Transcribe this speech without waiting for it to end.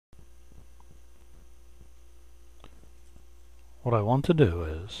What I want to do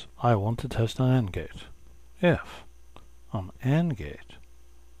is, I want to test an AND gate. If an AND gate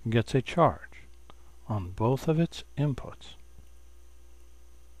gets a charge on both of its inputs,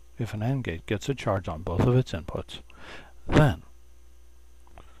 if an AND gate gets a charge on both of its inputs, then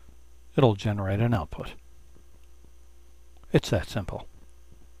it'll generate an output. It's that simple.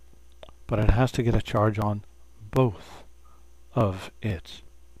 But it has to get a charge on both of its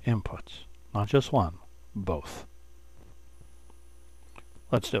inputs. Not just one, both.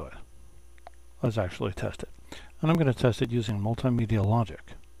 Let's do it. Let's actually test it. And I'm going to test it using multimedia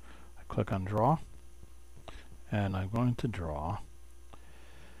logic. I click on draw, and I'm going to draw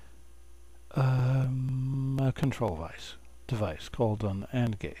a control device called an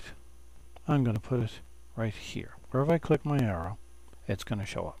AND gate. I'm going to put it right here. Wherever I click my arrow, it's going to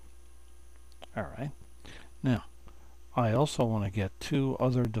show up. Alright. Now, I also want to get two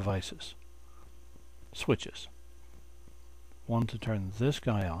other devices, switches. One to turn this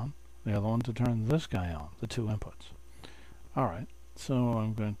guy on, the other one to turn this guy on, the two inputs. Alright, so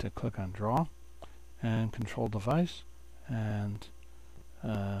I'm going to click on draw and control device and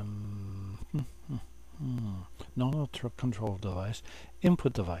control device,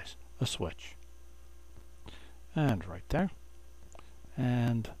 input device, a switch. And right there.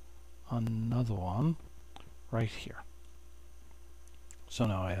 And another one right here. So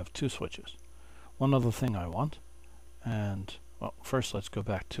now I have two switches. One other thing I want, and well, first let's go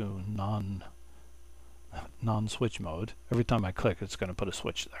back to non-switch mode. Every time I click, it's going to put a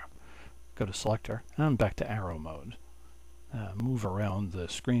switch there. Go to selector, and back to arrow mode. Move around the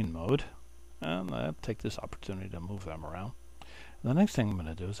screen mode, and take this opportunity to move them around. The next thing I'm going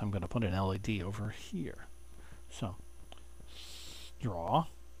to do is I'm going to put an LED over here. So, draw,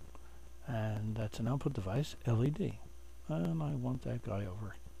 and that's an output device, LED. And I want that guy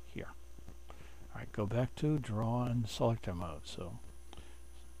over here. Alright, go back to draw and selector mode. So,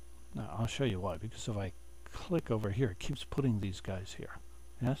 now I'll show you why. Because if I click over here, it keeps putting these guys here.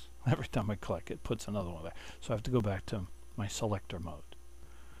 Yes? Every time I click, it puts another one there. So I have to go back to my selector mode.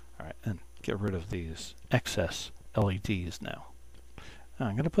 Alright, and get rid of these excess LEDs now. Now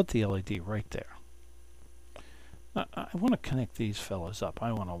I'm going to put the LED right there. Now, I want to connect these fellas up.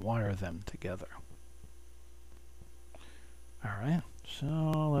 I want to wire them together. Alright, so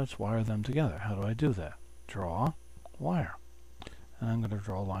let's wire them together. How do I do that? Draw, wire. And I'm going to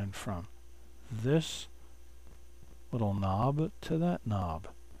draw a line from this little knob to that knob.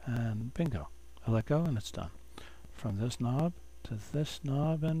 And bingo. I let go and it's done. From this knob to this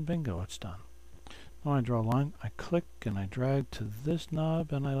knob and bingo, it's done. Now I draw a line, I click and I drag to this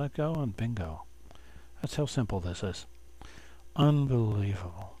knob and I let go and bingo. That's how simple this is.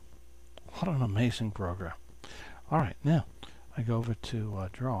 Unbelievable. What an amazing program. Alright, now I go over to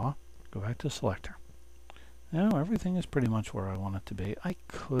draw, go back to selector. Now everything is pretty much where I want it to be. I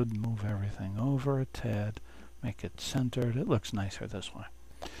could move everything over a tad, make it centered. It looks nicer this way.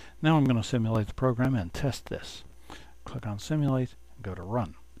 Now I'm going to simulate the program and test this. Click on simulate and go to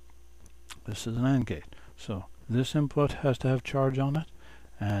run. This is an AND gate. So this input has to have charge on it,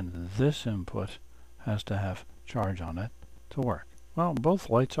 and this input has to have charge on it to work. Well, both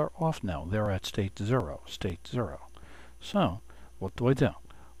lights are off now. They're at state 0, state 0. So, what do?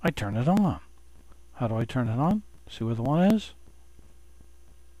 I turn it on. How do I turn it on? See where the 1 is?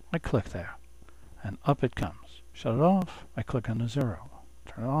 I click there, and up it comes. Shut it off. I click on the 0.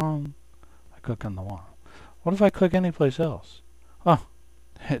 Turn it on. I click on the 1. What if I click any place else? Oh,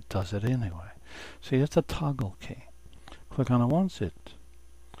 it does it anyway. See, it's a toggle key. Click on it once, it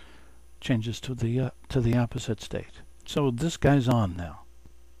changes to the opposite state. So this guy's on now.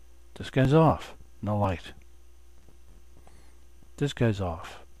 This guy's off. No light. This guy's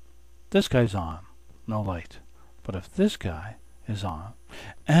off. This guy's on. No light. But if this guy is on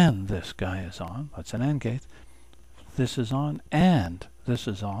and this guy is on, that's an AND gate. If this is on and this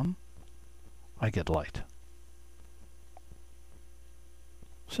is on, I get light.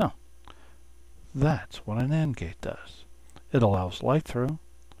 So, that's what an AND gate does. It allows light through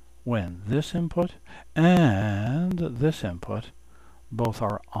when this input and this input both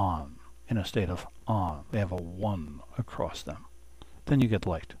are on, in a state of on. They have a 1 across them. Then you get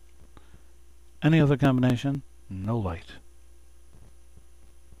light. Any other combination, no light.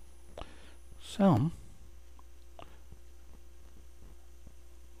 So,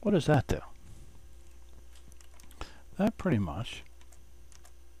 what does that do? That pretty much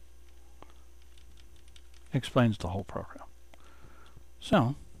explains the whole program.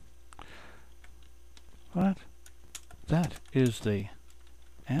 So, that is the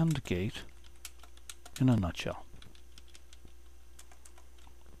AND gate in a nutshell.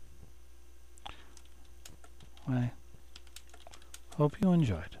 I Hope you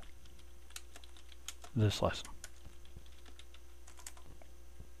enjoyed this lesson.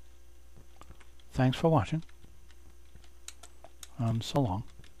 Thanks for watching. So long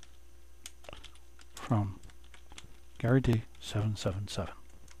from Gary D 777.